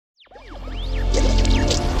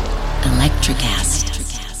Electrocast.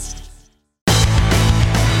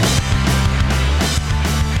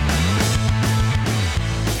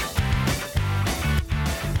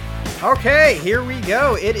 Okay, here we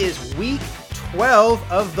go. It is week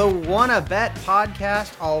 12 of the Wanna Bet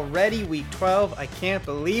podcast. Already week 12. I can't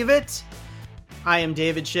believe it. I am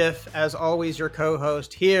David Schiff, as always, your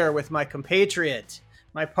co-host here with my compatriot,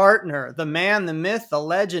 my partner, the man, the myth, the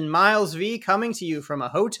legend, Miles V, coming to you from a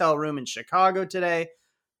hotel room in Chicago today.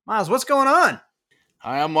 Miles, what's going on?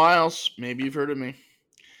 Hi, I'm Miles. Maybe you've heard of me.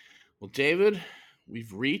 Well, David,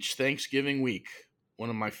 we've reached Thanksgiving week, one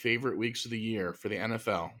of my favorite weeks of the year for the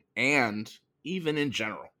NFL, and even in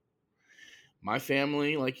general. My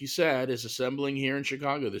family, like you said, is assembling here in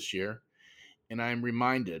Chicago this year, and I'm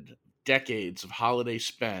reminded decades of holidays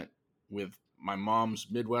spent with my mom's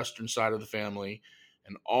Midwestern side of the family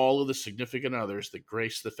and all of the significant others that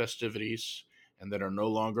grace the festivities and that are no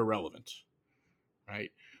longer relevant, right?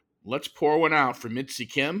 Let's pour one out for Mitzi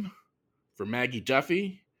Kim, for Maggie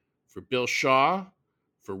Duffy, for Bill Shaw,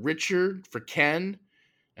 for Richard, for Ken,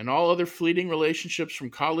 and all other fleeting relationships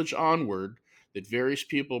from college onward that various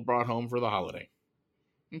people brought home for the holiday.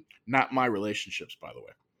 Not my relationships, by the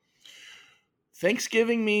way.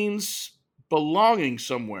 Thanksgiving means belonging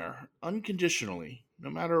somewhere unconditionally,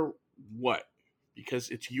 no matter what, because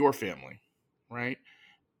it's your family, right?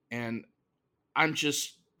 And I'm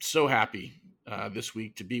just so happy this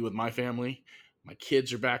week to be with my family. My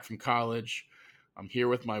kids are back from college. I'm here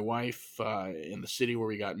with my wife in the city where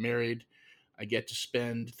we got married. I get to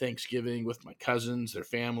spend Thanksgiving with my cousins, their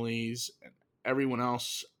families, and everyone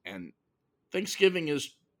else. And Thanksgiving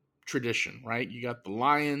is tradition, right? You got the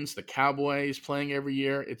Lions, the Cowboys playing every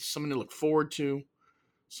year. It's something to look forward to,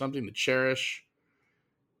 something to cherish.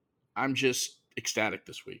 I'm just ecstatic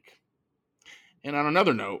this week. And on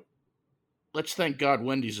another note, let's thank God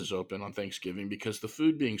Wendy's is open on Thanksgiving, because the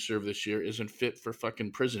food being served this year isn't fit for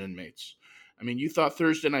fucking prison inmates. I mean, you thought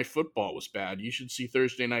Thursday Night Football was bad. You should see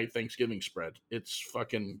Thursday Night Thanksgiving spread. It's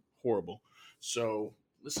fucking horrible. So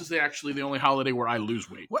this is actually the only holiday where I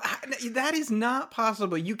lose weight. What? That is not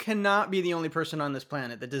possible. You cannot be the only person on this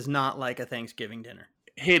planet that does not like a Thanksgiving dinner.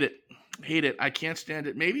 Hate it. Hate it. I can't stand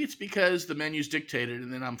it. Maybe it's because the menu's dictated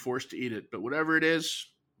and then I'm forced to eat it. But whatever it is,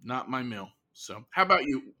 not my meal. So how about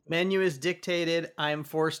you? Menu is dictated. I am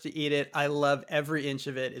forced to eat it. I love every inch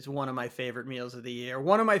of it. It's one of my favorite meals of the year.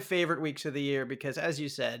 One of my favorite weeks of the year because, as you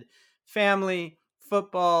said, family,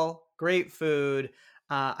 football, great food.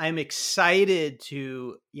 I'm excited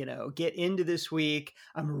to, get into this week.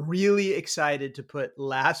 I'm really excited to put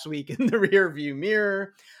last week in the rearview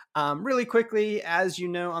mirror. Really quickly, as you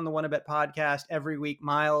know, on the Wanna Bet podcast, every week,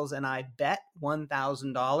 Miles and I bet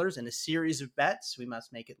 $1,000 in a series of bets. We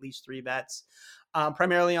must make at least 3 bets,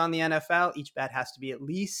 primarily on the NFL. Each bet has to be at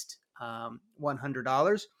least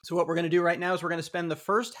 $100. So what we're going to do right now is we're going to spend the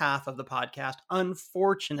first half of the podcast,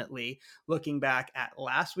 unfortunately, looking back at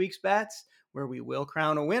last week's bets, where we will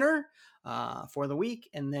crown a winner for the week,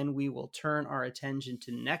 and then we will turn our attention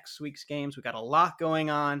to next week's games. We got a lot going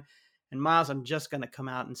on. And Miles, I'm just going to come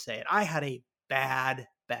out and say it. I had a bad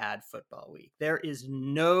football week. There is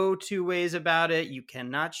no two ways about it. You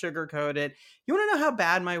cannot sugarcoat it. You want to know how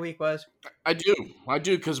bad my week was? I do,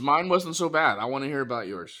 because mine wasn't so bad. I want to hear about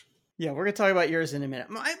yours. Yeah, we're going to talk about yours in a minute.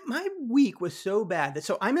 My week was so bad that,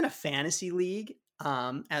 so I'm in a fantasy league,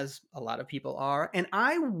 as a lot of people are, and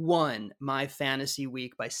I won my fantasy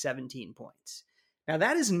week by 17 points. Now,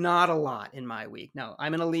 that is not a lot in my week. No,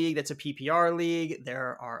 I'm in a league that's a PPR league.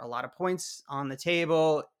 There are a lot of points on the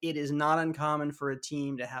table. It is not uncommon for a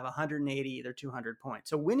team to have 180 or 200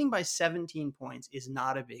 points. So winning by 17 points is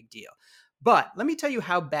not a big deal. But let me tell you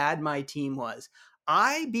how bad my team was.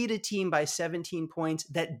 I beat a team by 17 points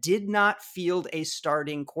that did not field a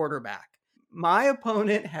starting quarterback. My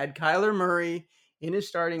opponent had Kyler Murray in his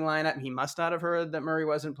starting lineup. He must not have heard that Murray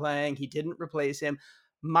wasn't playing. He didn't replace him.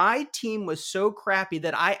 My team was so crappy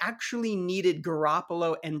that I actually needed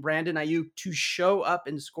Garoppolo and Brandon Ayuk to show up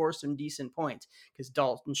and score some decent points, because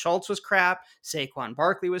Dalton Schultz was crap, Saquon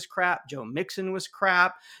Barkley was crap, Joe Mixon was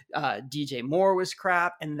crap, DJ Moore was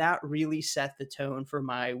crap, and that really set the tone for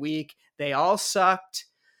my week. They all sucked.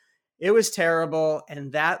 It was terrible,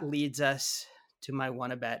 and that leads us to my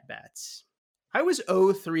Wanna Bet bets. I was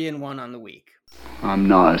 0-3-1 on the week. I'm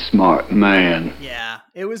not a smart man. Yeah,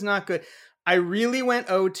 it was not good. I really went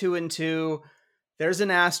 0-2-2. There's an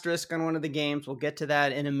asterisk on one of the games. We'll get to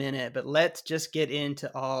that in a minute, but let's just get into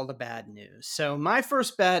all the bad news. So my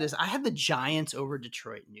first bet is I had the Giants over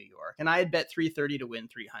Detroit, New York, and I had bet 330 to win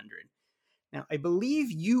 300. Now, I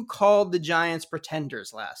believe you called the Giants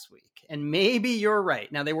pretenders last week, and maybe you're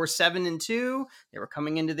right. Now, they were 7-2. They were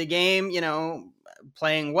coming into the game,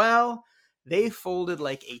 playing well. They folded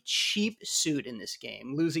like a cheap suit in this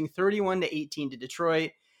game, losing 31-18 to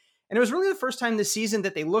Detroit. And it was really the first time this season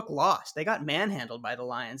that they looked lost. They got manhandled by the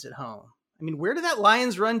Lions at home. I mean, where did that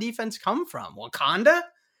Lions run defense come from? Wakanda?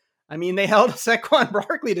 I mean, they held Saquon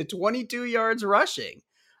Barkley to 22 yards rushing,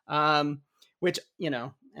 which,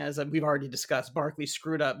 as we've already discussed, Barkley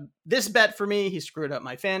screwed up this bet for me. He screwed up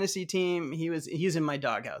my fantasy team. He's in my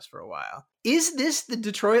doghouse for a while. Is this the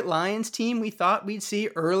Detroit Lions team we thought we'd see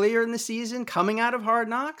earlier in the season coming out of Hard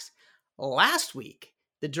Knocks? Last week,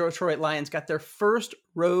 the Detroit Lions got their first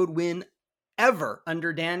road win ever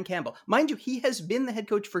under Dan Campbell. Mind you, he has been the head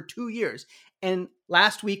coach for 2 years, and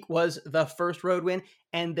last week was the first road win,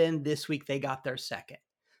 and then this week they got their second.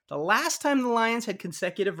 The last time the Lions had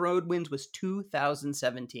consecutive road wins was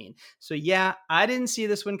 2017. So yeah, I didn't see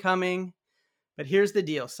this one coming, but here's the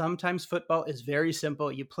deal. Sometimes football is very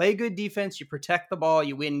simple. You play good defense, you protect the ball,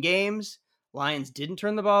 you win games. Lions didn't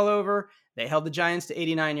turn the ball over. They held the Giants to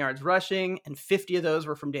 89 yards rushing, and 50 of those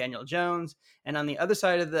were from Daniel Jones. And on the other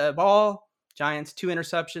side of the ball, Giants, 2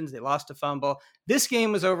 interceptions. They lost a fumble. This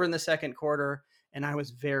game was over in the second quarter, and I was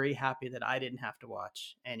very happy that I didn't have to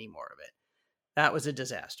watch any more of it. That was a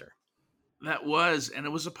disaster. That was, and it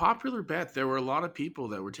was a popular bet. There were a lot of people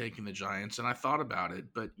that were taking the Giants, and I thought about it.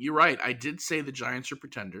 But you're right. I did say the Giants are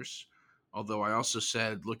pretenders, although I also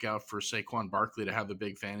said look out for Saquon Barkley to have the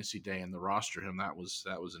big fantasy day and the roster him. That was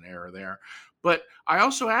an error there. But I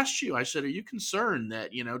also asked you, I said, are you concerned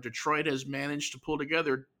that, Detroit has managed to pull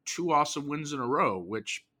together 2 awesome wins in a row,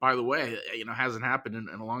 which, by the way, hasn't happened in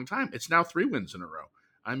a long time. It's now 3 wins in a row.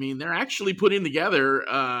 I mean, they're actually putting together,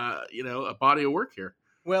 a body of work here.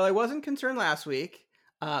 Well, I wasn't concerned last week,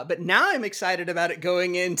 but now I'm excited about it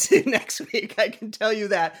going into next week. I can tell you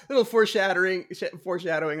that. Little foreshadowing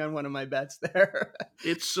on one of my bets there.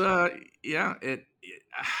 It's, when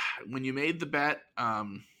you made the bet,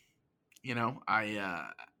 I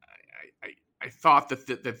thought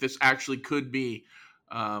that this actually could be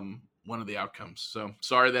one of the outcomes. So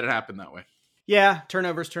sorry that it happened that way. Yeah,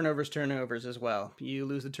 turnovers as well. You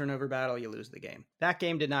lose the turnover battle, you lose the game. That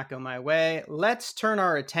game did not go my way. Let's turn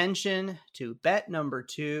our attention to bet number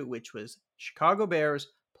 2, which was Chicago Bears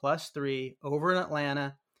 +3 over in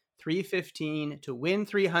Atlanta, 315 to win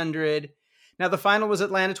 300. Now, the final was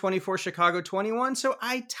Atlanta 24, Chicago 21, so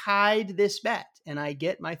I tied this bet, and I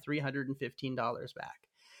get my $315 back.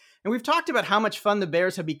 And we've talked about how much fun the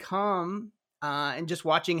Bears have become, and just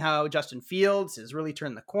watching how Justin Fields has really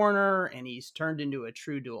turned the corner, and he's turned into a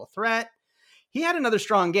true dual threat. He had another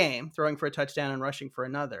strong game, throwing for a touchdown and rushing for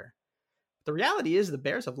another. The reality is the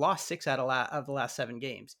Bears have lost 6 out of the last 7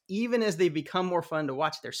 games. Even as they've become more fun to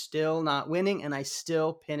watch, they're still not winning, and I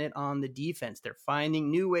still pin it on the defense. They're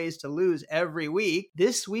finding new ways to lose every week.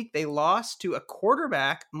 This week, they lost to a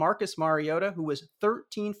quarterback, Marcus Mariota, who was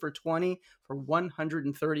 13 for 20 for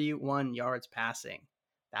 131 yards passing.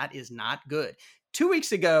 That is not good. 2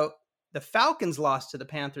 weeks ago, the Falcons lost to the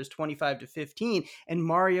Panthers 25-15, and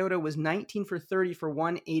Mariota was 19 for 30 for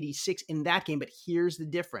 186 in that game. But here's the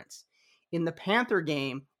difference. In the Panther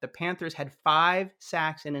game, the Panthers had 5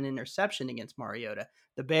 sacks and an interception against Mariota.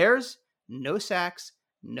 The Bears, no sacks,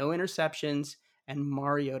 no interceptions, and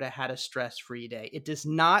Mariota had a stress-free day. It does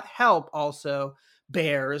not help also,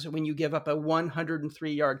 Bears, when you give up a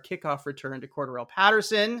 103-yard kickoff return to Cordarrelle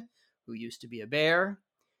Patterson, who used to be a Bear.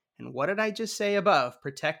 And what did I just say above?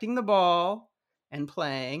 Protecting the ball and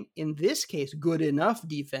playing, in this case, good enough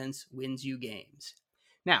defense wins you games.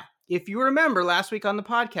 Now, if you remember last week on the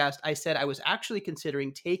podcast, I said I was actually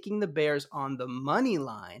considering taking the Bears on the money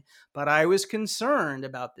line, but I was concerned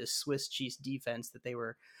about this Swiss cheese defense that they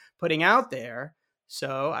were putting out there.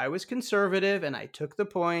 So I was conservative and I took the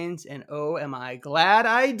points, and oh, am I glad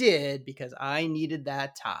I did, because I needed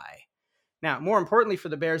that tie. Now, more importantly for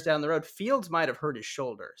the Bears down the road, Fields might have hurt his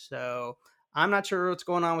shoulder. So I'm not sure what's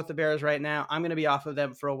going on with the Bears right now. I'm going to be off of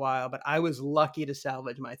them for a while, but I was lucky to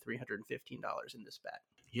salvage my $315 in this bet.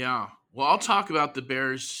 Yeah. Well, I'll talk about the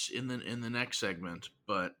Bears in the next segment,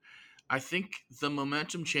 but I think the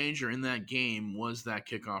momentum changer in that game was that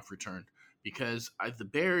kickoff return, because the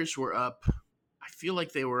Bears were up. I feel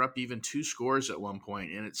like they were up even 2 scores at one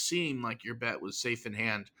point, and it seemed like your bet was safe in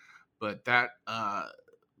hand, but that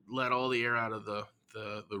let all the air out of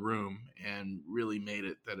the room and really made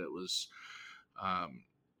it that it was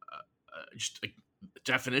just a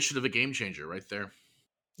definition of a game changer right there.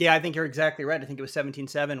 Yeah, I think you're exactly right. I think it was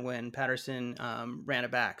 17-7 when Patterson ran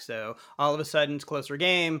it back. So all of a sudden, it's a closer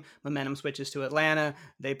game. Momentum switches to Atlanta.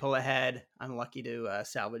 They pull ahead. I'm lucky to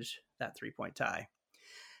salvage that 3-point tie.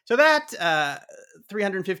 So that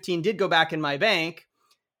 315 did go back in my bank.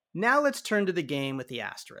 Now let's turn to the game with the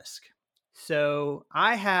asterisk. So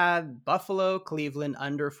I had Buffalo, Cleveland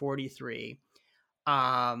under 43.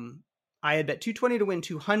 I had bet 220 to win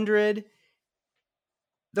 200.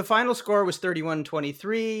 The final score was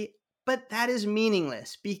 31-23, but that is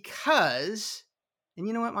meaningless because, and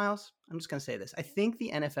you know what, Miles? I'm just going to say this. I think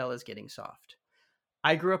the NFL is getting soft.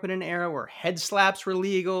 I grew up in an era where head slaps were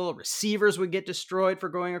legal, receivers would get destroyed for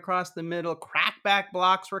going across the middle, crackback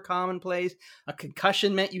blocks were commonplace, a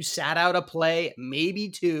concussion meant you sat out a play, maybe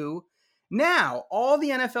two. Now, all the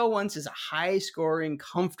NFL wants is a high-scoring,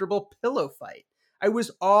 comfortable pillow fight. I was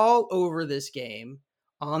all over this game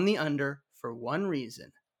on the under for one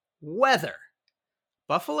reason: weather.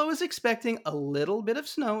 Buffalo is expecting a little bit of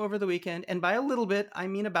snow over the weekend, and by a little bit, I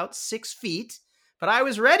mean about 6 feet. But I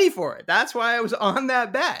was ready for it. That's why I was on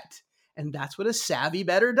that bet. And that's what a savvy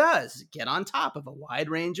bettor does. Get on top of a wide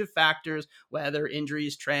range of factors, weather,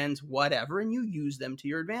 injuries, trends, whatever, and you use them to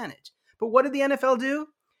your advantage. But what did the NFL do?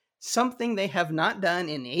 Something they have not done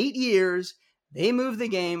in 8 years. They moved the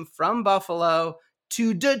game from Buffalo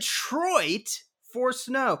to Detroit for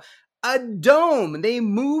snow. A dome. They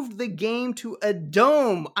moved the game to a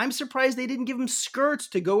dome. I'm surprised they didn't give them skirts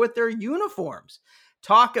to go with their uniforms.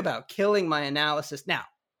 Talk about killing my analysis. Now,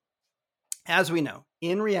 as we know,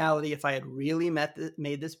 in reality, if I had really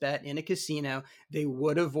made this bet in a casino, they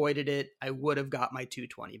would have voided it. I would have got my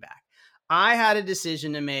 220 back. I had a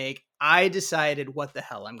decision to make. I decided, what the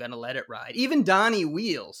hell, I'm going to let it ride. Even Donnie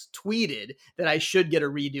Wheels tweeted that I should get a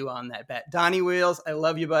redo on that bet. Donnie Wheels, I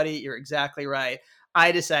love you, buddy. You're exactly right.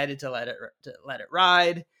 I decided to let it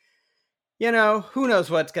ride. You know, who knows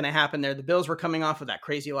what's going to happen there. The Bills were coming off of that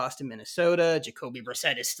crazy loss to Minnesota. Jacoby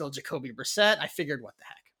Brissett is still Jacoby Brissett. I figured, what the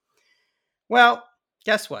heck. Well,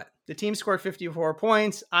 guess what? The team scored 54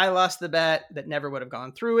 points. I lost the bet. That never would have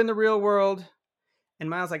gone through in the real world. And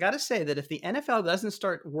Miles, I got to say that if the NFL doesn't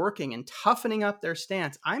start working and toughening up their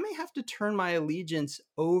stance, I may have to turn my allegiance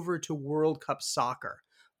over to World Cup soccer.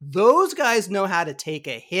 Those guys know how to take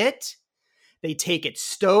a hit. They take it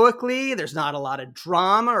stoically. There's not a lot of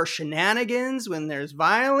drama or shenanigans when there's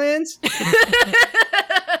violence.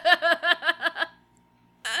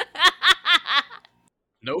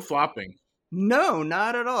 No flopping. No,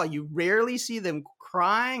 not at all. You rarely see them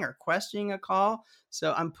crying or questioning a call.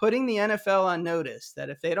 So I'm putting the NFL on notice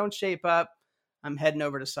that if they don't shape up, I'm heading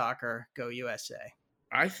over to soccer. Go USA.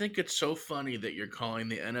 I think it's so funny that you're calling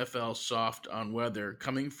the NFL soft on weather,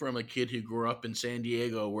 coming from a kid who grew up in San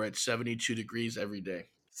Diego where it's 72 degrees every day.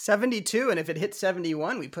 72, and if it hits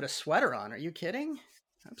 71, we put a sweater on. Are you kidding?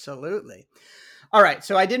 Absolutely. All right,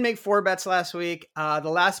 so I did make 4 bets last week. The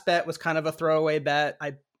last bet was kind of a throwaway bet.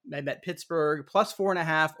 I bet Pittsburgh plus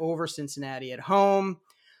 4.5 over Cincinnati at home.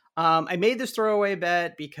 I made this throwaway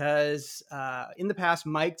bet because in the past,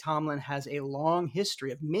 Mike Tomlin has a long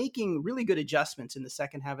history of making really good adjustments in the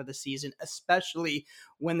second half of the season, especially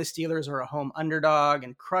when the Steelers are a home underdog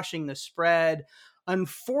and crushing the spread.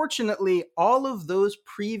 Unfortunately, all of those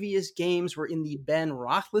previous games were in the Ben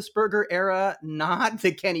Roethlisberger era, not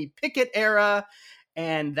the Kenny Pickett era,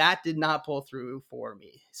 and that did not pull through for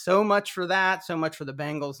me. So much for that. So much for the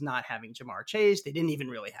Bengals not having Jamar Chase. They didn't even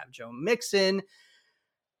really have Joe Mixon.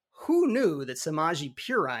 Who knew that Samaje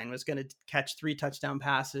Perine was going to catch 3 touchdown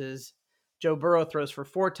passes? Joe Burrow throws for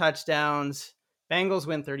 4 touchdowns. Bengals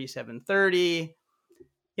win 37-30.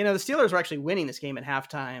 You know, the Steelers were actually winning this game at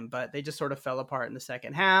halftime, but they just sort of fell apart in the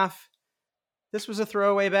second half. This was a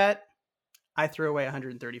throwaway bet. I threw away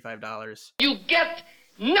 $135. You get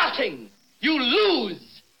nothing. You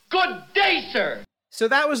lose. Good day, sir. So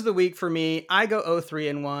that was the week for me. I go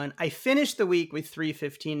 0-3-1. I finished the week with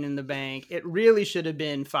 $315 in the bank. It really should have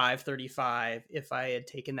been $535 if I had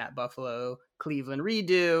taken that Buffalo Cleveland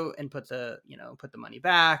redo and put the money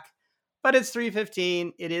back. But it's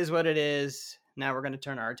 $315. It is what it is. Now we're going to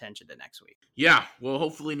turn our attention to next week. Yeah, well,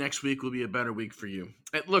 hopefully next week will be a better week for you.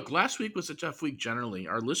 And look, last week was a tough week generally.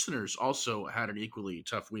 Our listeners also had an equally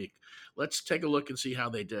tough week. Let's take a look and see how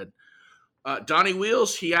they did. Donnie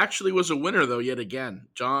Wheels, he actually was a winner, though, yet again.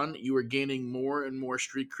 John, you were gaining more and more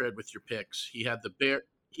street cred with your picks. He had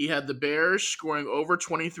the Bears scoring over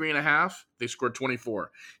 23.5. They scored 24.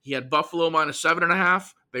 He had Buffalo minus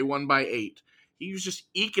 7.5. They won by 8. He was just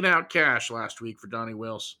eking out cash last week for Donnie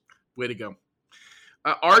Wheels. Way to go.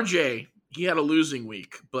 RJ, he had a losing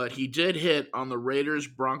week, but he did hit on the Raiders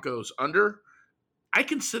Broncos under. I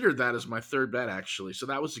considered that as my third bet, actually, so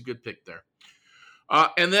that was a good pick there.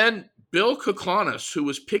 And then Bill Koklanis, who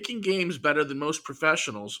was picking games better than most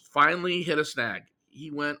professionals, finally hit a snag. He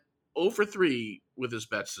went 0-3 with his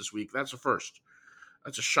bets this week. That's a first.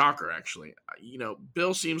 That's a shocker, actually. You know,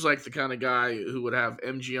 Bill seems like the kind of guy who would have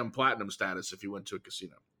MGM Platinum status if he went to a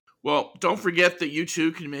casino. Well, don't forget that you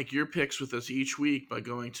too can make your picks with us each week by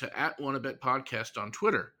going to @WannaBetPodcast on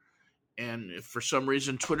Twitter. And if for some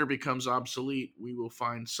reason Twitter becomes obsolete, we will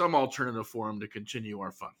find some alternative forum to continue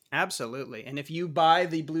our fun. Absolutely. And if you buy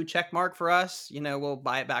the blue check mark for us, we'll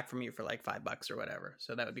buy it back from you for like $5 or whatever.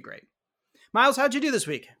 So that would be great. Miles, how'd you do this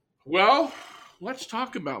week? Well, let's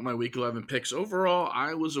talk about my Week 11 picks. Overall,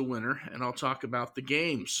 I was a winner, and I'll talk about the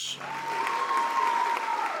games.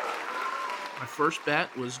 My first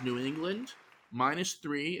bet was New England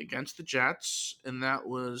 -3 against the Jets, and that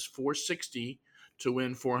was 460 to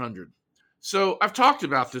win 400. So I've talked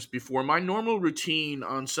about this before. My normal routine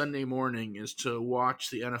on Sunday morning is to watch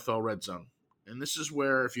the NFL Red Zone. And this is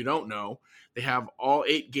where, if you don't know, they have all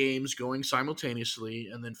 8 games going simultaneously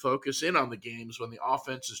and then focus in on the games when the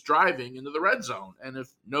offense is driving into the red zone. And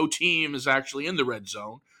if no team is actually in the red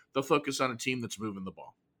zone, they'll focus on a team that's moving the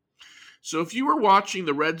ball. So if you were watching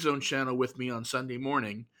the Red Zone channel with me on Sunday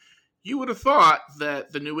morning, you would have thought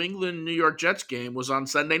that the New England-New York Jets game was on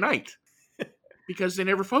Sunday night because they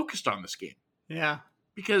never focused on this game. Yeah.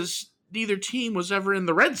 Because neither team was ever in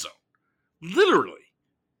the red zone. Literally.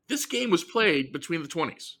 This game was played between the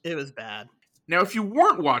 20s. It was bad. Now, if you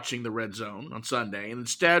weren't watching the Red Zone on Sunday and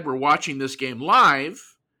instead were watching this game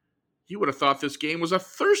live, you would have thought this game was a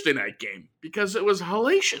Thursday night game because it was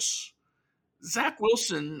hellacious. Zach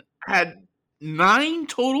Wilson had 9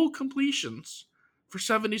 total completions for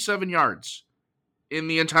 77 yards in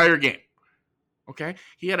the entire game. Okay?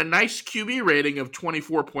 He had a nice QB rating of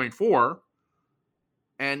 24.4.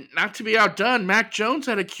 And not to be outdone, Mac Jones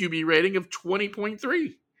had a QB rating of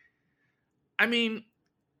 20.3. I mean,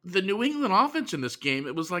 the New England offense in this game,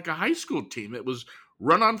 it was like a high school team. It was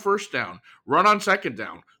run on first down, run on second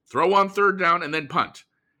down, throw on third down, and then punt.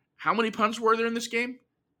 How many punts were there in this game?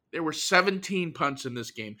 There were 17 punts in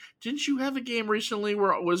this game. Didn't you have a game recently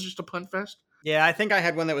where it was just a punt fest? Yeah, I think I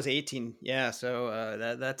had one that was 18. Yeah, so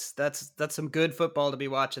that's some good football to be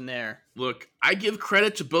watching there. Look, I give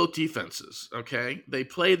credit to both defenses, okay? They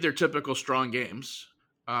played their typical strong games.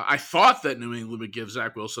 I thought that New England would give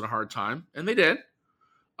Zach Wilson a hard time, and they did.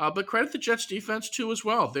 But credit the Jets defense, too, as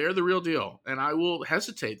well. They're the real deal, and I will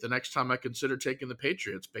hesitate the next time I consider taking the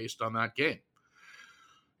Patriots based on that game.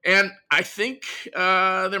 And I think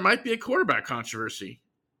there might be a quarterback controversy.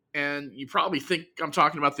 And you probably think I'm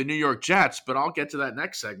talking about the New York Jets, but I'll get to that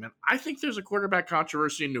next segment. I think there's a quarterback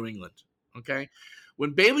controversy in New England, okay?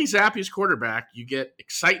 When Bailey Zappe's quarterback, you get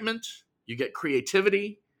excitement, you get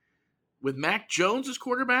creativity. With Mac Jones as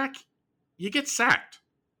quarterback, you get sacked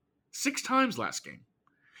 6 times last game.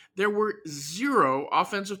 There were 0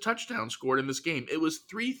 offensive touchdowns scored in this game. It was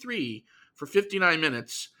 3-3 for 59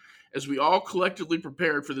 minutes as we all collectively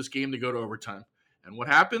prepared for this game to go to overtime. And what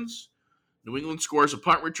happens? New England scores a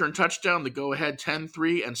punt return touchdown to go ahead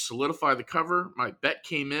 10-3 and solidify the cover. My bet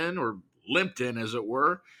came in, or limped in, as it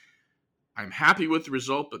were. I'm happy with the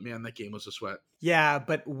result, but man, that game was a sweat. Yeah,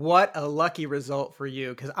 but what a lucky result for you,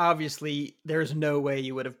 because obviously there's no way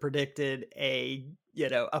you would have predicted a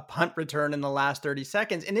punt return in the last 30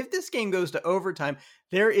 seconds. And if this game goes to overtime,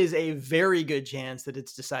 there is a very good chance that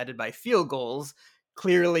it's decided by field goals,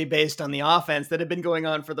 clearly based on the offense that had been going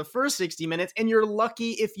on for the first 60 minutes. And you're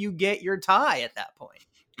lucky if you get your tie at that point.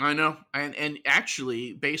 I know. And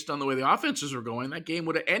actually, based on the way the offenses were going, that game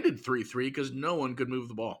would have ended 3-3 because no one could move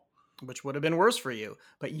the ball. Which would have been worse for you.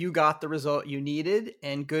 But you got the result you needed,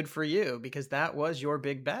 and good for you, because that was your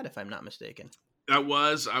big bet, if I'm not mistaken. I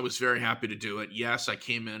was very happy to do it. Yes, I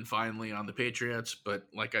came in finally on the Patriots, but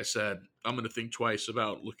like I said, I'm going to think twice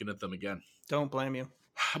about looking at them again. Don't blame you.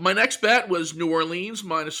 My next bet was New Orleans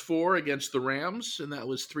 -4 against the Rams, and that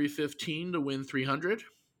was 315 to win 300.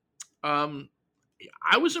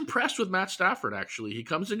 I was impressed with Matt Stafford, actually. He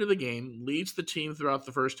comes into the game, leads the team throughout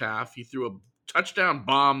the first half. He threw a touchdown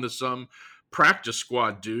bomb to some practice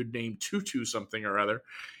squad dude named Tutu something or other.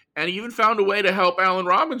 And he even found a way to help Allen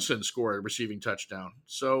Robinson score a receiving touchdown.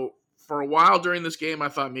 So for a while during this game, I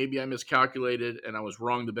thought maybe I miscalculated and I was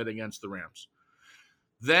wrong to bet against the Rams.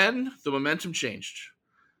 Then the momentum changed.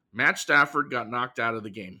 Matt Stafford got knocked out of the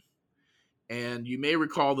game. And you may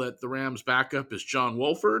recall that the Rams' backup is John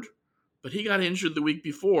Wolford, but he got injured the week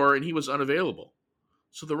before and he was unavailable.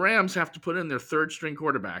 So the Rams have to put in their third-string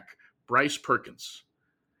quarterback, Bryce Perkins.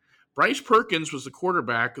 Bryce Perkins was the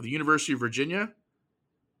quarterback of the University of Virginia,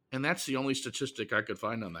 and that's the only statistic I could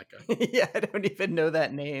find on that guy. Yeah, I don't even know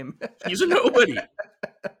that name. He's a nobody.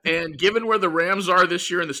 And given where the Rams are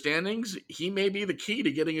this year in the standings, he may be the key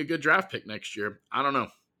to getting a good draft pick next year. I don't know.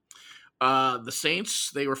 The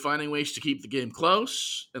Saints, they were finding ways to keep the game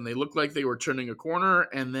close, and they looked like they were turning a corner.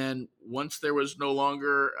 And then once there was no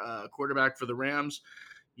longer a quarterback for the Rams,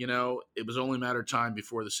 it was only a matter of time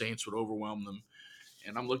before the Saints would overwhelm them.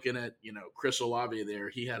 And I'm looking at, Chris Olave there.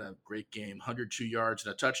 He had a great game, 102 yards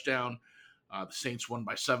and a touchdown. The Saints won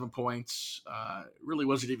by 7 points. It really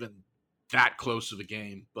wasn't even that close of a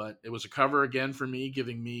game, but it was a cover again for me,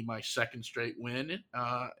 giving me my second straight win,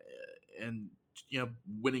 and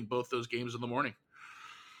winning both those games in the morning.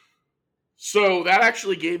 So that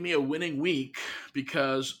actually gave me a winning week,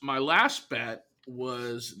 because my last bet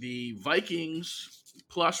was the Vikings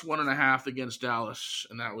plus 1.5 against Dallas,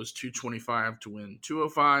 and that was 225 to win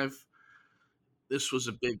 205. This was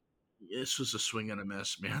a swing and a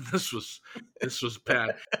miss, man. This was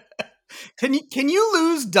bad. Can you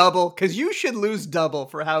lose double? Because you should lose double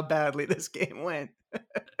for how badly this game went.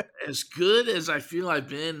 As good as I feel I've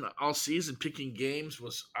been all season picking games,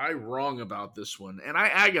 was I wrong about this one? And I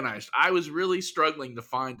agonized. I was really struggling to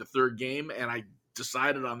find the third game, and I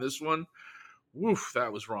decided on this one. Woof,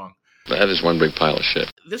 that was wrong. That is one big pile of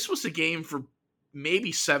shit. This was a game for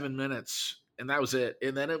maybe 7 minutes, and that was it.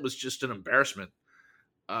 And then it was just an embarrassment.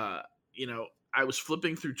 I was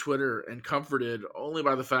flipping through Twitter and comforted only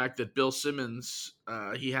by the fact that Bill Simmons,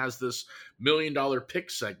 he has this $1 million pick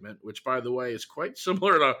segment, which, by the way, is quite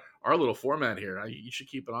similar to our little format here. You should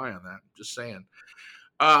keep an eye on that. Just saying.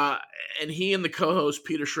 And he and the co-host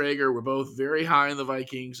Peter Schrager were both very high in the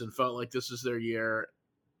Vikings and felt like this is their year.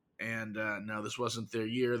 And no, this wasn't their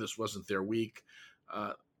year. This wasn't their week.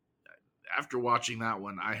 After watching that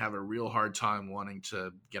one, I have a real hard time wanting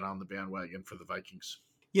to get on the bandwagon for the Vikings.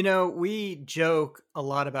 We joke a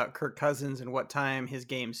lot about Kirk Cousins and what time his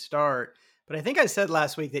games start. But I think I said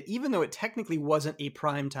last week that even though it technically wasn't a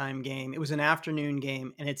primetime game, it was an afternoon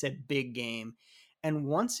game, and it's a big game. And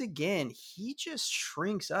once again, he just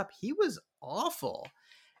shrinks up. He was awful.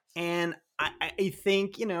 And I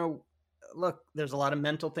think, look, there's a lot of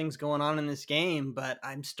mental things going on in this game, but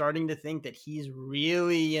I'm starting to think that he's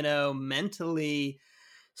really, mentally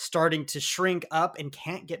starting to shrink up and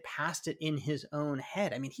can't get past it in his own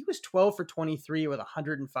head. I mean, he was 12 for 23 with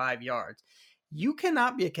 105 yards. You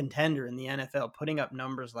cannot be a contender in the NFL putting up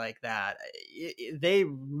numbers like that. They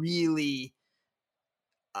really,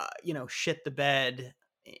 shit the bed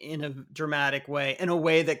in a dramatic way, in a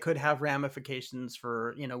way that could have ramifications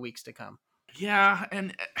for, weeks to come. Yeah,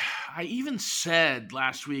 and I even said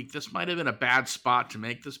last week this might have been a bad spot to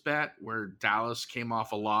make this bet, where Dallas came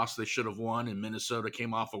off a loss they should have won and Minnesota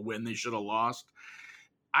came off a win they should have lost.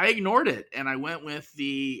 I ignored it, and I went with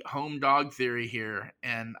the home dog theory here,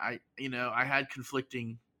 and I had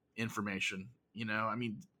conflicting information.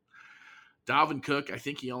 Dalvin Cook, I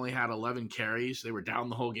think he only had 11 carries. They were down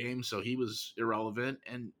the whole game, so he was irrelevant.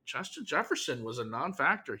 And Justin Jefferson was a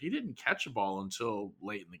non-factor. He didn't catch a ball until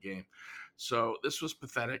late in the game. So this was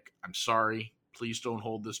pathetic. I'm sorry. Please don't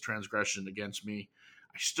hold this transgression against me.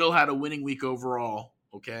 I still had a winning week overall,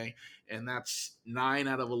 okay? And that's 9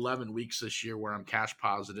 out of 11 weeks this year where I'm cash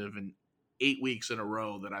positive, and 8 weeks in a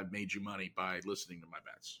row that I've made you money by listening to my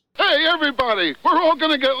bets. Hey, everybody, we're all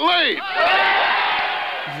going to get laid.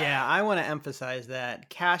 Yeah, I want to emphasize that.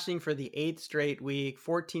 Cashing for the 8th straight week,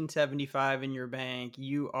 $14.75 in your bank.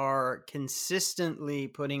 You are consistently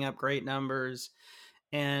putting up great numbers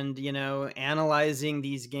and, analyzing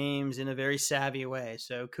these games in a very savvy way.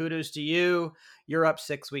 So kudos to you. You're up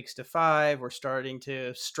 6 weeks to 5. We're starting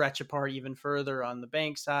to stretch apart even further on the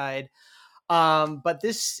bank side. But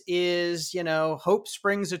this is, hope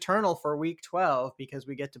springs eternal for week 12, because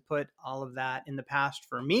we get to put all of that in the past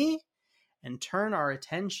for me and turn our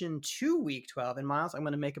attention to week 12. And Miles, I'm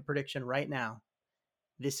going to make a prediction right now.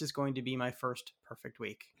 This is going to be my first perfect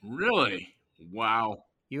week. Really? Wow.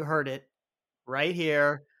 You heard it right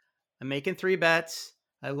here. I'm making 3 bets.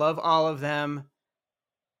 I love all of them.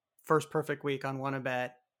 First perfect week on Wanna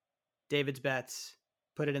Bet. David's bets.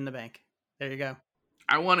 Put it in the bank. There you go.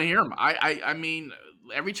 I want to hear them. I mean,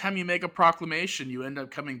 every time you make a proclamation, you end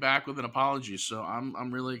up coming back with an apology. So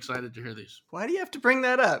I'm really excited to hear these. Why do you have to bring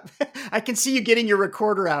that up? I can see you getting your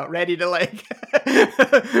recorder out, ready to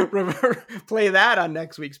play that on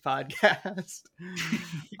next week's podcast.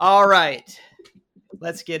 All right,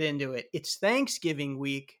 let's get into it. It's Thanksgiving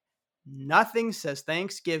week. Nothing says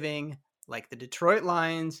Thanksgiving like the Detroit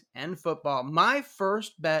Lions and football. My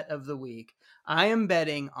first bet of the week. I am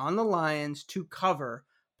betting on the Lions to cover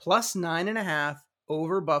plus 9.5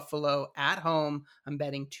 over Buffalo at home. I'm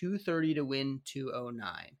betting 230 to win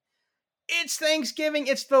 209. It's Thanksgiving.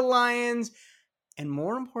 It's the Lions. And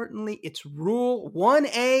more importantly, it's Rule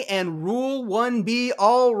 1A and Rule 1B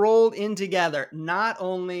all rolled in together. Not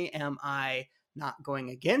only am I not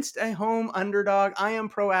going against a home underdog, I am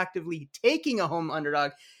proactively taking a home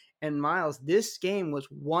underdog. And Miles, this game was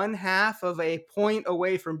 1/2 of a point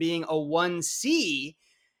away from being a 1C.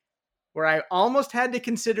 where I almost had to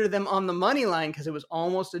consider them on the money line because it was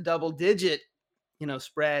almost a double digit,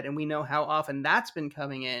 spread. And we know how often that's been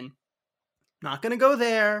coming in. Not going to go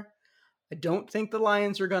there. I don't think the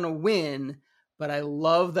Lions are going to win, but I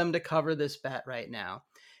love them to cover this bet right now.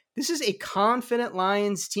 This is a confident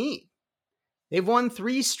Lions team. They've won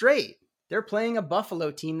 3 straight. They're playing a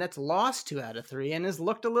Buffalo team that's lost 2 out of 3 and has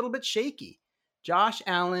looked a little bit shaky. Josh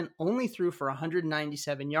Allen only threw for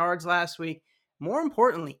 197 yards last week. More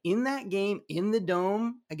importantly, in that game in the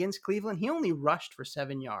Dome against Cleveland, he only rushed for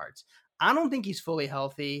 7 yards. I don't think he's fully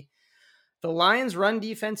healthy. The Lions' run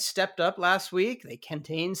defense stepped up last week. They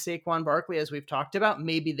contained Saquon Barkley, as we've talked about.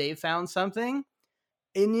 Maybe they found something.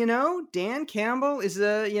 And, Dan Campbell is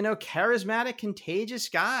a, charismatic, contagious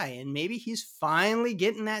guy. And maybe he's finally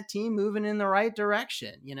getting that team moving in the right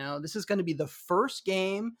direction. This is going to be the first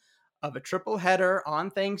game of a triple header on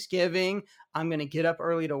Thanksgiving. I'm going to get up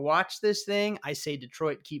early to watch this thing. I say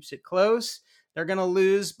Detroit keeps it close. They're going to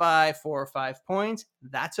lose by 4 or 5 points.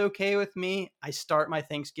 That's okay with me. I start my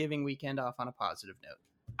Thanksgiving weekend off on a positive note.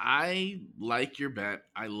 I like your bet.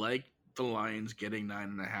 I like the Lions getting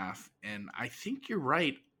 9.5. And I think you're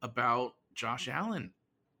right about Josh Allen.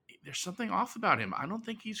 There's something off about him. I don't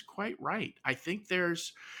think he's quite right. I think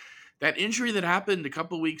there's that injury that happened a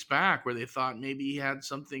couple of weeks back where they thought maybe he had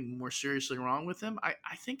something more seriously wrong with him. I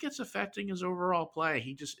think it's affecting his overall play.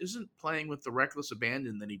 He just isn't playing with the reckless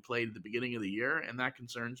abandon that he played at the beginning of the year, and that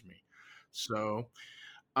concerns me. So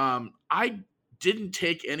I didn't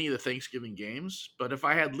take any of the Thanksgiving games, but if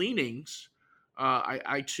I had leanings,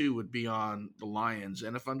 I too would be on the Lions.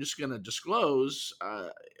 And if I'm just going to disclose,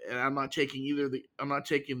 and I'm not taking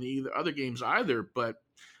the other games either, but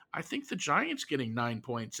I think the Giants getting 9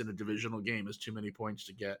 points in a divisional game is too many points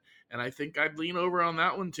to get. And I think I'd lean over on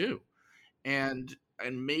that one too. And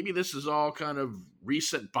maybe this is all kind of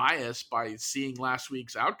recent bias by seeing last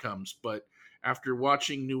week's outcomes. But after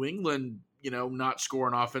watching New England, not score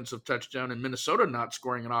an offensive touchdown and Minnesota not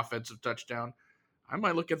scoring an offensive touchdown, I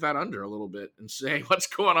might look at that under a little bit and say, what's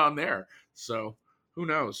going on there? So who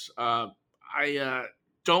knows? I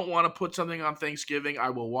don't want to put something on Thanksgiving.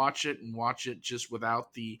 I will watch it just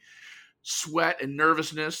without the sweat and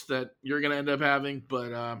nervousness that you're going to end up having.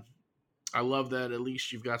 But I love that at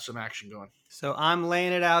least you've got some action going. So I'm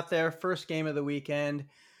laying it out there. First game of the weekend.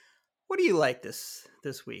 What do you like this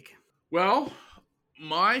week? Well,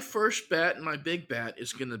 my first bet and my big bet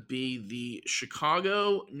is going to be the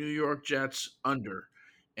Chicago New York Jets under.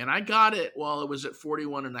 And I got it while it was at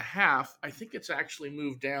 41.5. I think it's actually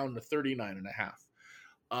moved down to 39.5.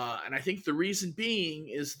 And I think the reason being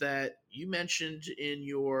is that you mentioned in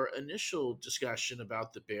your initial discussion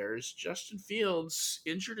about the Bears, Justin Fields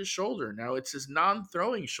injured his shoulder. Now, it's his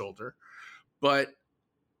non-throwing shoulder, but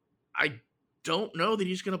I don't know that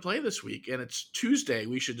he's going to play this week. And it's Tuesday,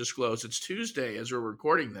 we should disclose. It's Tuesday as we're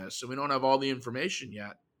recording this, so we don't have all the information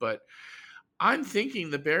yet. But I'm thinking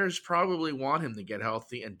the Bears probably want him to get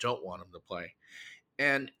healthy and don't want him to play.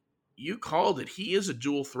 And you called it. He is a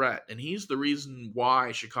dual threat, and he's the reason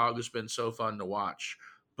why Chicago's been so fun to watch.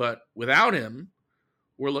 But without him,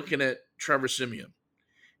 we're looking at Trevor Siemian.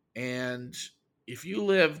 And if you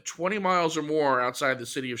live 20 miles or more outside the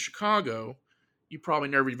city of Chicago, you probably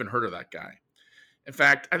never even heard of that guy. In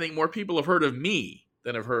fact, I think more people have heard of me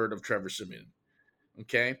than have heard of Trevor Siemian.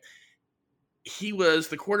 Okay? He was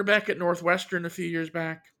the quarterback at Northwestern a few years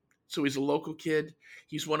back, so he's a local kid.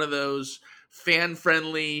 He's one of those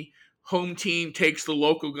fan-friendly, home team takes the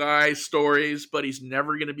local guy stories, but he's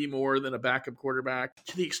never going to be more than a backup quarterback.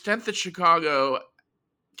 To the extent that Chicago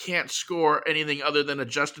can't score anything other than a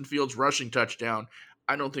Justin Fields rushing touchdown,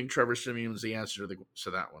 I don't think Trevor Siemian is the answer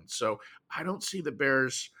to that one. So I don't see the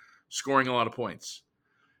Bears scoring a lot of points.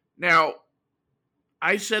 Now,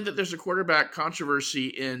 I said that there's a quarterback controversy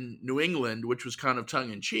in New England, which was kind of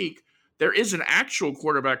tongue-in-cheek. There is an actual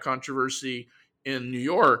quarterback controversy in New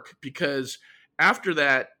York because after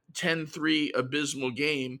that 10-3 abysmal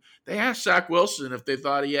game, they asked Zach Wilson if they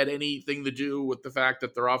thought he had anything to do with the fact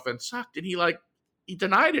that their offense sucked, and he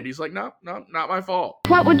denied it. He's like, no, not my fault.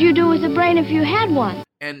 What would you do with a brain if you had one?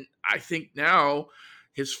 And I think now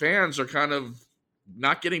his fans are kind of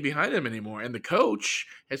not getting behind him anymore. And the coach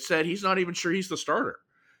has said he's not even sure he's the starter.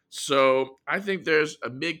 So I think there's a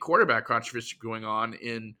big quarterback controversy going on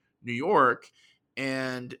in New York.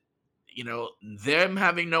 And, them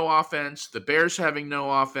having no offense, the Bears having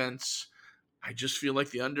no offense, I just feel like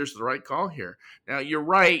the under's the right call here. Now, you're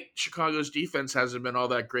right. Chicago's defense hasn't been all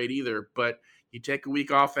that great either. But you take a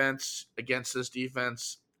weak offense against this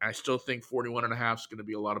defense, I still think 41.5 is going to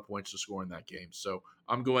be a lot of points to score in that game. So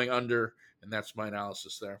I'm going under, and that's my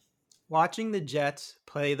analysis there. Watching the Jets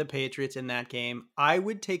play the Patriots in that game, I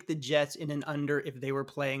would take the Jets in an under if they were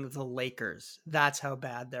playing the Lakers. That's how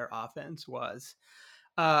bad their offense was.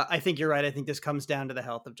 I think you're right. I think this comes down to the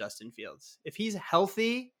health of Justin Fields. If he's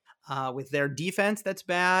healthy with their defense that's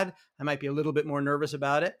bad, I might be a little bit more nervous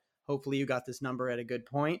about it. Hopefully you got this number at a good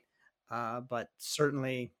point. But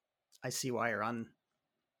certainly I see why you're on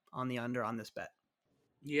the under on this bet.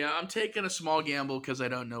 Yeah, I'm taking a small gamble because I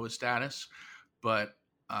don't know his status, but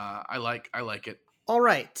I like it. All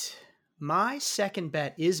right. My second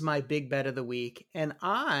bet is my big bet of the week, and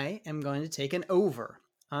I am going to take an over.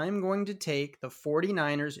 I'm going to take the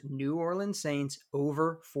 49ers New Orleans Saints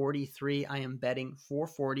over 43. I am betting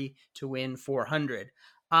 440 to win 400.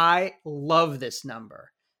 I love this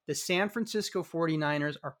number. The San Francisco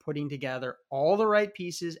 49ers are putting together all the right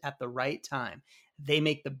pieces at the right time. They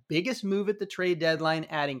make the biggest move at the trade deadline,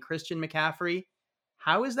 adding Christian McCaffrey.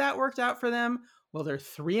 How has that worked out for them? Well, they're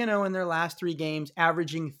 3-0 in their last 3 games,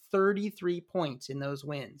 averaging 33 points in those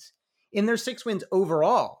wins. In their 6 wins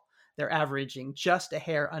overall, they're averaging just a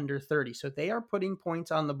hair under 30. So they are putting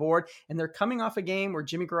points on the board, and they're coming off a game where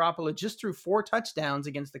Jimmy Garoppolo just threw 4 touchdowns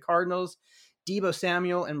against the Cardinals. Deebo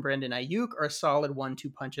Samuel and Brandon Ayuk are a solid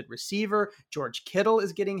 1-2 punch at receiver. George Kittle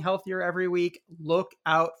is getting healthier every week. Look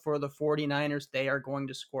out for the 49ers. They are going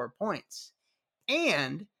to score points.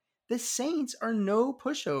 And the Saints are no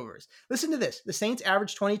pushovers. Listen to this. The Saints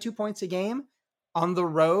average 22 points a game. On the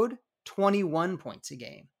road, 21 points a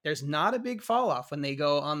game. There's not a big fall off when they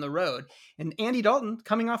go on the road. And Andy Dalton,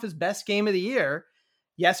 coming off his best game of the year,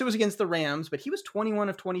 yes, it was against the Rams, but he was 21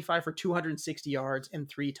 of 25 for 260 yards and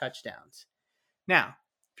 3 touchdowns. Now,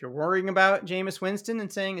 if you're worrying about Jameis Winston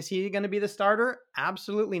and saying, is he going to be the starter?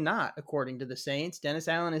 Absolutely not, according to the Saints. Dennis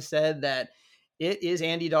Allen has said that it is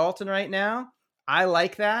Andy Dalton right now. I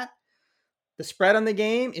like that. The spread on the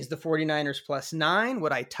game is the 49ers +9.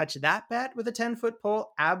 Would I touch that bet with a 10-foot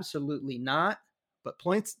pole? Absolutely not. But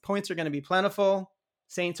points are going to be plentiful.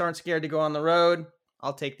 Saints aren't scared to go on the road.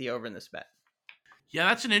 I'll take the over in this bet. Yeah,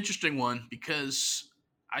 that's an interesting one because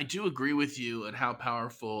I do agree with you at how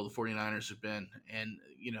powerful the 49ers have been. And,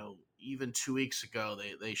 even 2 weeks ago,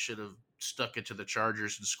 they should have stuck it to the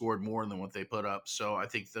Chargers and scored more than what they put up. So I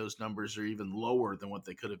think those numbers are even lower than what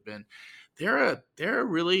they could have been. They're a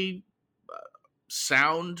really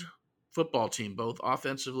sound football team, both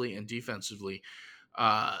offensively and defensively.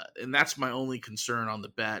 And that's my only concern on the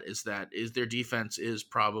bet is their defense is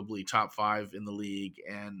probably top 5 in the league.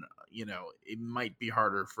 And, it might be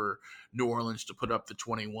harder for New Orleans to put up the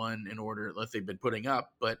 21 in order that they've been putting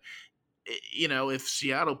up. But, if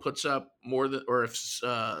Seattle puts up more than, or if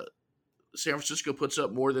San Francisco puts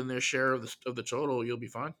up more than their share of the total, you'll be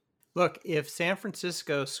fine. Look, if San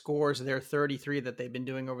Francisco scores their 33 that they've been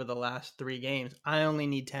doing over the last 3 games, I only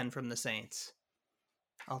need 10 from the Saints.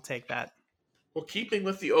 I'll take that. Well, keeping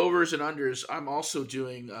with the overs and unders, I'm also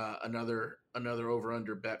doing another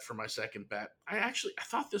over-under bet for my second bet. I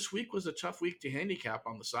thought this week was a tough week to handicap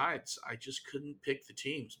on the sides. I just couldn't pick the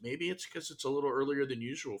teams. Maybe it's because it's a little earlier than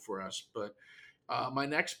usual for us. But my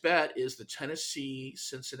next bet is the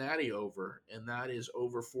Tennessee-Cincinnati over, and that is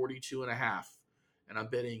over 42.5. And I'm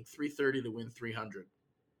betting 330 to win 300.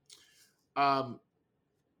 I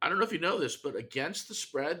don't know if you know this, but against the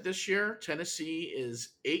spread this year, Tennessee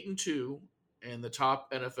is 8-2 and the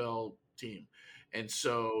top NFL team. And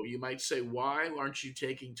so you might say, why aren't you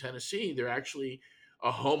taking Tennessee? They're actually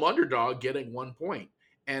a home underdog getting 1 point.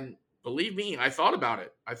 And believe me, I thought about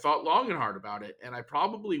it. I thought long and hard about it. And I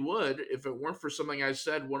probably would if it weren't for something I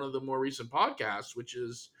said one of the more recent podcasts, which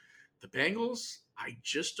is the Bengals, I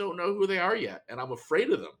just don't know who they are yet. And I'm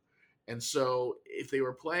afraid of them. And so if they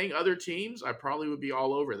were playing other teams, I probably would be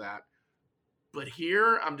all over that. But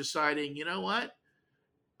here I'm deciding, you know what?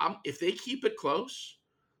 If they keep it close,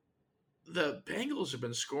 the Bengals have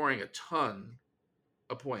been scoring a ton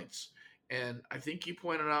of points. And I think you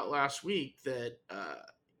pointed out last week that,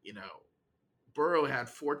 Burrow had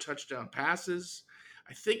 4 touchdown passes.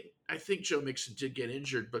 I think Joe Mixon did get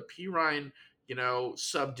injured, but P. Ryan,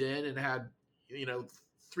 subbed in and had,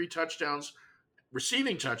 3 touchdowns,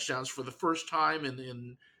 receiving touchdowns for the first time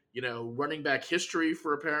in running back history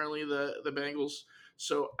for apparently the Bengals.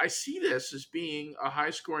 So I see this as being a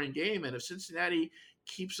high-scoring game, and if Cincinnati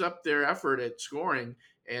keeps up their effort at scoring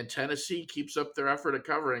and Tennessee keeps up their effort at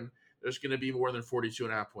covering, there's going to be more than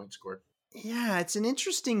 42.5 points scored. Yeah, it's an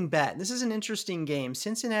interesting bet. This is an interesting game.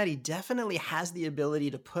 Cincinnati definitely has the ability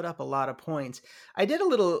to put up a lot of points. I did a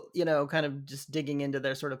little, kind of just digging into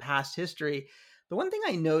their sort of past history. The one thing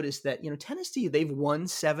I noticed that, Tennessee, they've won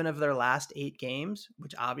 7 of their last 8 games,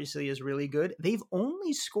 which obviously is really good. They've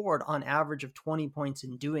only scored on average of 20 points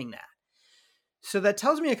in doing that. So that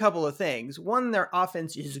tells me a couple of things. One, their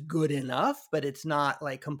offense is good enough, but it's not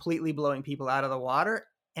like completely blowing people out of the water.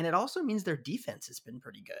 And it also means their defense has been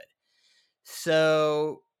pretty good.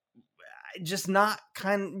 So just not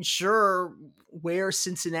kind of sure where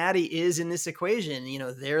Cincinnati is in this equation. You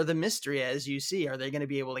know, they're the mystery, as you see. Are they going to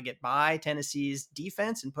be able to get by Tennessee's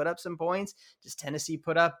defense and put up some points? Does Tennessee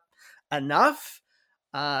put up enough?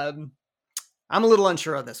 I'm a little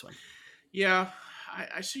unsure on this one. Yeah,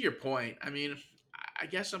 I see your point. I mean, I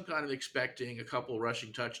guess I'm kind of expecting a couple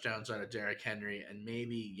rushing touchdowns out of Derrick Henry and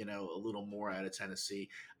maybe, a little more out of Tennessee.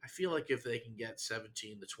 I feel like if they can get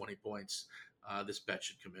 17 to 20 points, this bet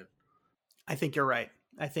should come in. I think you're right.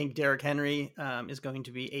 I think Derrick Henry is going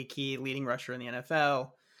to be a key leading rusher in the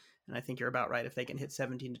NFL. And I think you're about right. If they can hit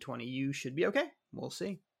 17 to 20, you should be okay. We'll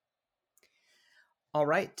see. All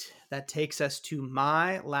right. That takes us to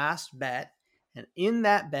my last bet. And in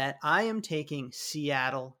that bet, I am taking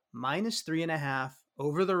Seattle minus 3.5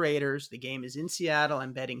 over the Raiders. The game is in Seattle.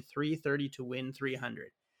 I'm betting 330 to win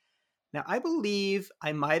 300. Now, I believe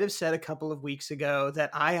I might have said a couple of weeks ago that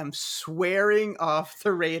I am swearing off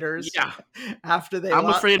the Raiders. Yeah. After they I'm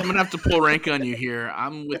afraid I'm going to have to pull rank on you here.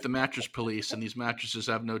 I'm with the mattress police, and these mattresses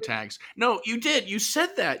have no tags. No, you did. You said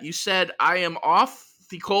that. You said, I am off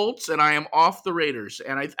the Colts, and I am off the Raiders.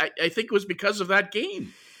 And I think it was because of that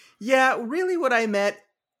game. Yeah, really what I meant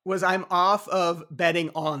was I'm off of betting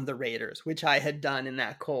on the Raiders, which I had done in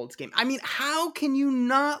that Colts game. I mean, how can you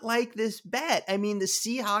not like this bet? I mean, the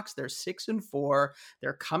Seahawks, they're 6-4.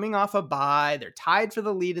 They're coming off a bye. They're tied for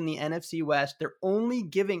the lead in the NFC West. They're only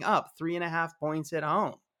giving up 3.5 points at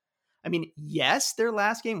home. I mean, yes, their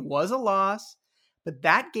last game was a loss, but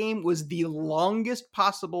that game was the longest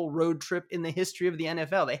possible road trip in the history of the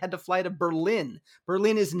NFL. They had to fly to Berlin.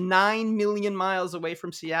 Berlin is 9 million miles away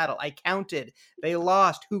from Seattle. I counted. They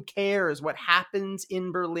lost. Who cares? What happens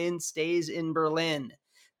in Berlin stays in Berlin.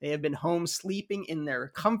 They have been home sleeping in their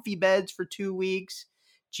comfy beds for 2 weeks.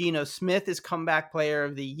 Geno Smith is comeback player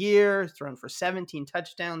of the year, thrown for 17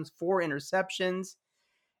 touchdowns, 4 interceptions.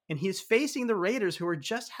 And he's facing the Raiders, who are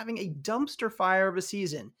just having a dumpster fire of a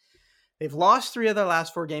season. They've lost 3 of their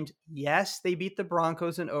last 4 games. Yes, they beat the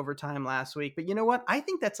Broncos in overtime last week, but you know what? I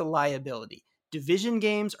think that's a liability. Division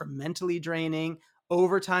games are mentally draining.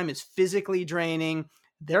 Overtime is physically draining.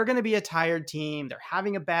 They're going to be a tired team. They're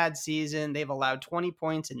having a bad season. They've allowed 20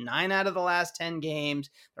 points in 9 out of the last 10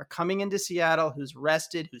 games. They're coming into Seattle, who's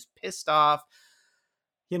rested, who's pissed off.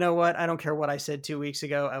 You know what? I don't care what I said 2 weeks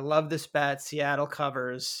ago. I love this bet. Seattle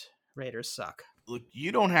covers. Raiders suck. Look,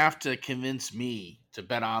 you don't have to convince me to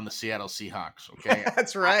bet on the Seattle Seahawks, okay?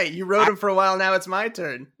 That's right. You rode them for a while. Now it's my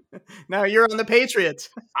turn. Now you're on the Patriots.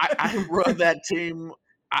 I rode that team.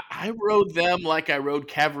 I rode them like I rode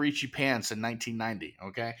Cavaricci pants in 1990,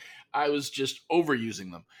 okay? I was just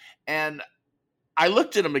overusing them. And I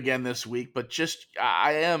looked at them again this week, but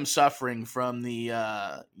I am suffering from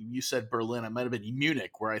the, you said Berlin. It might have been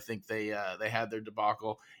Munich where I think they had their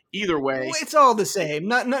debacle. Either way, it's all the same.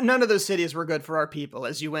 None of those cities were good for our people,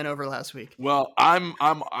 as you went over last week. Well, I'm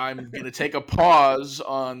going to take a pause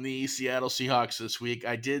on the Seattle Seahawks this week.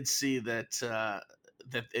 I did see that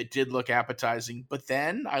that it did look appetizing, but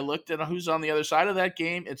then I looked at who's on the other side of that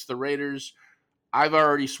game. It's the Raiders. I've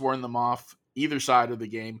already sworn them off either side of the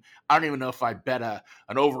game. I don't even know if I bet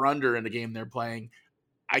an over-under in the game they're playing.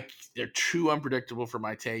 They're too unpredictable for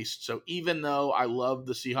my taste. So even though I love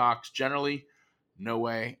the Seahawks generally, no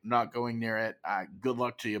way, not going near it. Good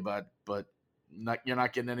luck to you, bud, but you're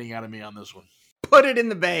not getting anything out of me on this one. Put it in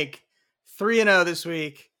the bank. 3-0 this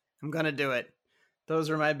week. I'm going to do it. Those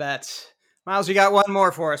are my bets. Miles, you got one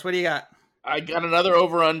more for us. What do you got? I got another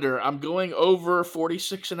over-under. I'm going over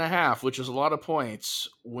 46.5, which is a lot of points,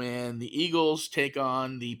 when the Eagles take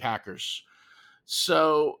on the Packers.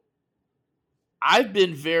 So I've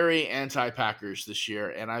been very anti-Packers this year,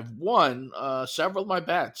 and I've won several of my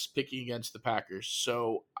bets picking against the Packers.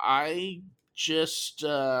 So I just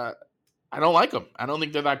I don't like them. I don't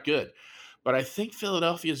think they're that good. But I think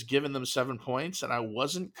Philadelphia's given them 7 points, and I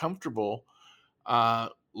wasn't comfortable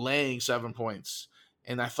laying 7 points.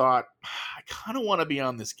 And I thought, I kind of want to be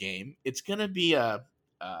on this game. It's going to be a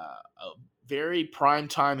very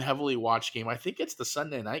primetime, heavily watched game. I think it's the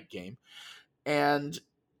Sunday night game. And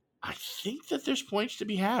I think that there's points to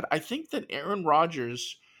be had. I think that Aaron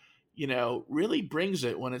Rodgers, really brings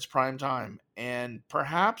it when it's prime time. And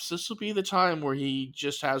perhaps this will be the time where he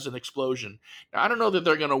just has an explosion. Now, I don't know that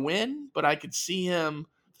they're going to win, but I could see him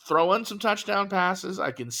throwing some touchdown passes.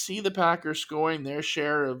 I can see the Packers scoring their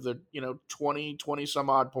share of the, 20 some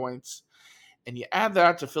odd points. And you add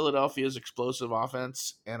that to Philadelphia's explosive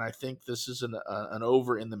offense, and I think this is an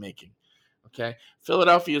over in the making. Okay.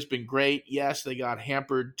 Philadelphia's been great. Yes, they got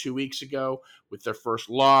hampered 2 weeks ago with their first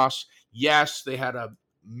loss. Yes, they had a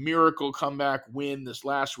miracle comeback win this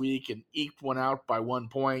last week and eked one out by 1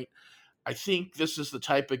 point. I think this is the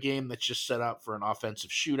type of game that's just set up for an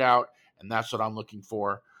offensive shootout, and that's what I'm looking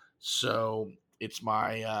for. So it's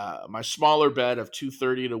my my smaller bet of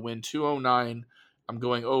 230 to win 209. I'm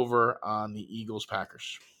going over on the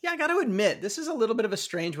Eagles-Packers. Yeah, I got to admit, this is a little bit of a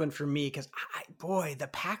strange one for me because, boy, the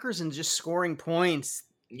Packers and just scoring points.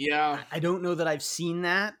 Yeah. I don't know that I've seen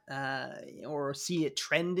that or see it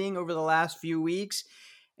trending over the last few weeks.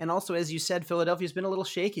 And also, as you said, Philadelphia's been a little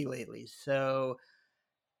shaky lately. So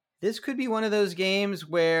this could be one of those games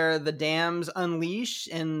where the dams unleash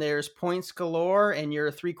and there's points galore and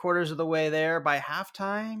you're 3/4 of the way there by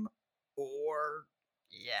halftime. Or,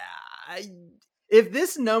 if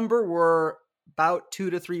this number were about 2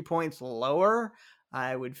 to 3 points lower,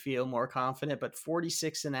 I would feel more confident. But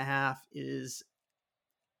 46.5 is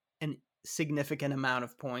an significant amount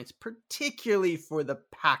of points, particularly for the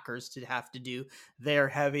Packers to have to do their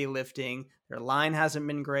heavy lifting. Their line hasn't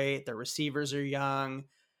been great. Their receivers are young.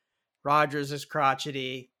 Rodgers is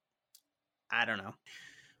crotchety. I don't know.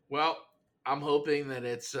 Well, I'm hoping that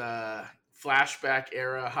it's flashback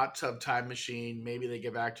era, hot tub time machine. Maybe they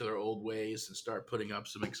get back to their old ways and start putting up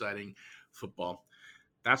some exciting football.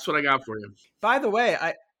 That's what I got for you. By the way,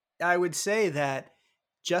 I would say that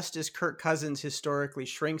just as Kirk Cousins historically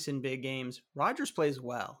shrinks in big games, Rodgers plays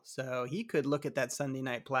well. So he could look at that Sunday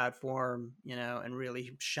night platform, and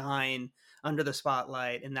really shine under the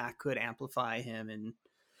spotlight, and that could amplify him and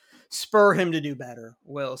spur him to do better.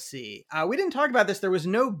 We'll see. We didn't talk about this. There was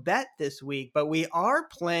no bet this week, but we are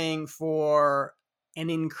playing for an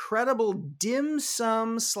incredible dim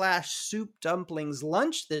sum / soup dumplings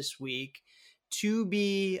lunch this week to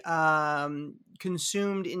be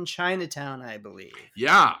consumed in Chinatown, I believe.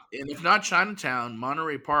 Yeah, and if not Chinatown,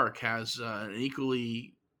 Monterey Park has an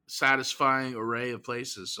equally satisfying array of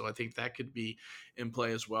places, so I think that could be in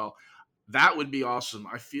play as well. That would be awesome.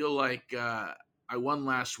 I feel like I won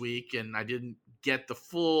last week, and I didn't get the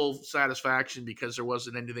full satisfaction because there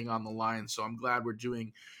wasn't anything on the line, so I'm glad we're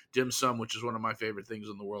doing dim sum, which is one of my favorite things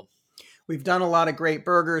in the world. We've done a lot of great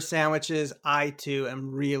burgers, sandwiches. I, too,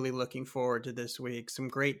 am really looking forward to this week. Some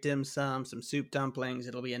great dim sum, some soup dumplings.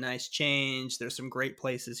 It'll be a nice change. There's some great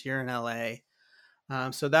places here in LA.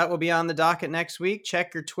 So that will be on the docket next week.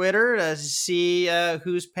 Check your Twitter to see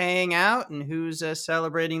who's paying out and who's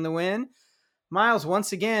celebrating the win. Miles,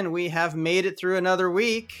 once again, we have made it through another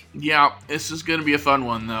week. Yeah, this is going to be a fun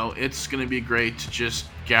one, though. It's going to be great to just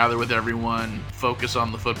gather with everyone, focus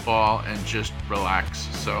on the football, and just relax.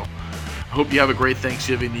 So I hope you have a great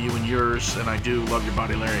Thanksgiving to you and yours, and I do love your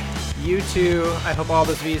body, Larry. You too. I hope all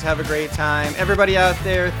those V's have a great time. Everybody out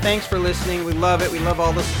there, thanks for listening. We love it. We love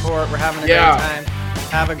all the support. We're having a great time.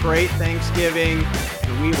 Have a great Thanksgiving,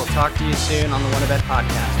 and we will talk to you soon on the One A Bet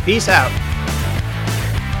podcast. Peace out.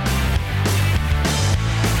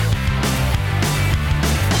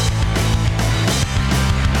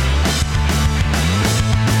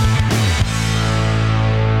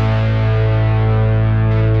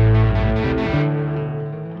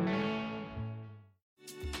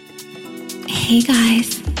 Hey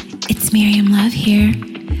guys, it's Miriam Love here,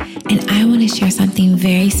 and I want to share something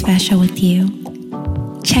very special with you.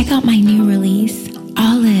 Check out my new release,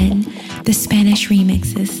 All In, the Spanish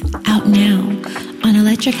remixes, out now on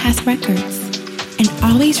Electric House Records. And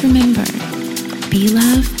always remember, be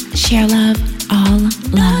love, share love, all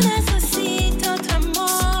love.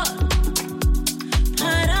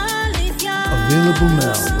 Available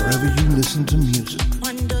now wherever you listen to music.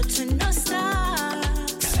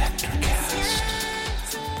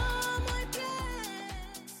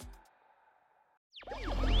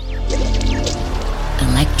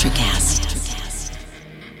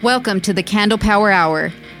 Welcome to the Candle Power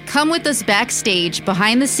Hour. Come with us backstage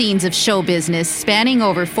behind the scenes of show business spanning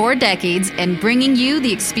over 4 decades and bringing you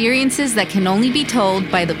the experiences that can only be told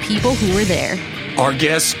by the people who were there. Our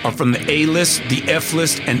guests are from the A-list, the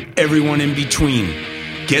F-list, and everyone in between.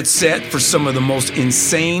 Get set for some of the most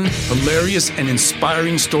insane, hilarious, and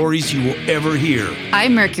inspiring stories you will ever hear.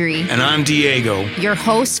 I'm Mercury. And I'm Diego. Your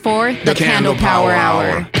hosts for the Candle Power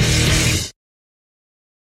Hour.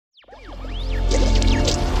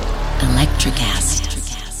 Electric Acid.